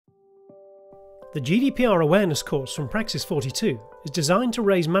The GDPR awareness course from Praxis42 is designed to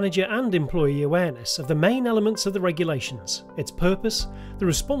raise manager and employee awareness of the main elements of the regulations, its purpose, the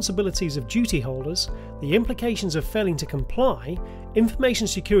responsibilities of duty holders, the implications of failing to comply, information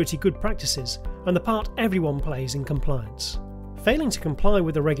security good practices, and the part everyone plays in compliance. Failing to comply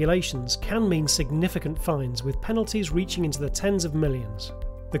with the regulations can mean significant fines, with penalties reaching into the tens of millions.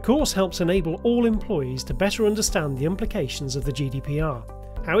 The course helps enable all employees to better understand the implications of the GDPR,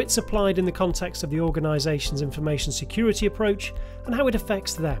 how it's applied in the context of the organisation's information security approach, and how it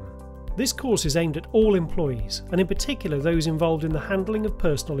affects them. This course is aimed at all employees, and in particular those involved in the handling of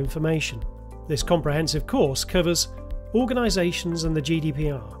personal information. This comprehensive course covers organisations and the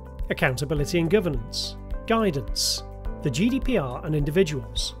GDPR, accountability and governance, guidance, the GDPR and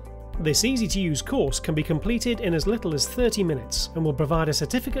individuals. This easy-to-use course can be completed in as little as 30 minutes and will provide a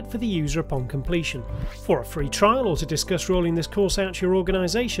certificate for the user upon completion. For a free trial or to discuss rolling this course out to your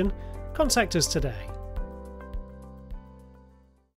organisation, contact us today.